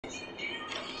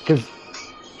Because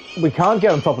we can't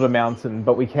get on top of the mountain,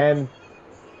 but we can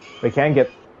get.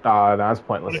 No, that's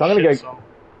pointless. So I'm gonna go. Song.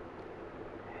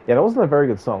 Yeah, that wasn't a very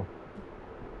good song.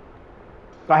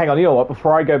 Oh, hang on, you know what?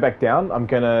 Before I go back down, I'm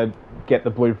gonna get the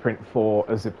blueprint for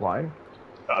a zip line.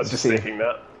 I was just thinking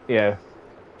that. Yeah.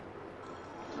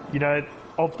 You know,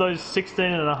 of those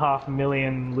 16.5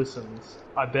 million listens,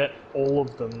 I bet all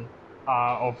of them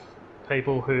are of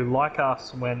people who, like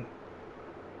us, went,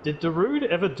 did Darude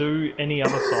ever do any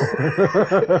other song?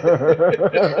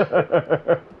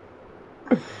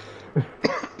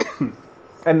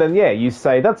 And then, yeah, you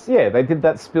say, they did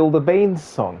that Spill the Beans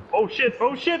song. Oh shit,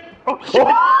 oh shit, oh shit!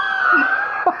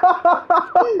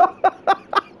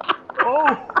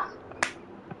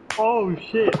 Oh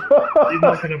shit. You're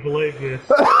not gonna believe this.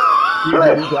 You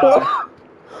didn't die.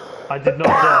 I did not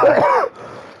die.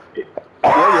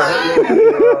 Yeah,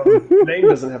 your name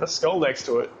doesn't have a skull next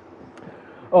to it.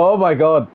 Oh my god.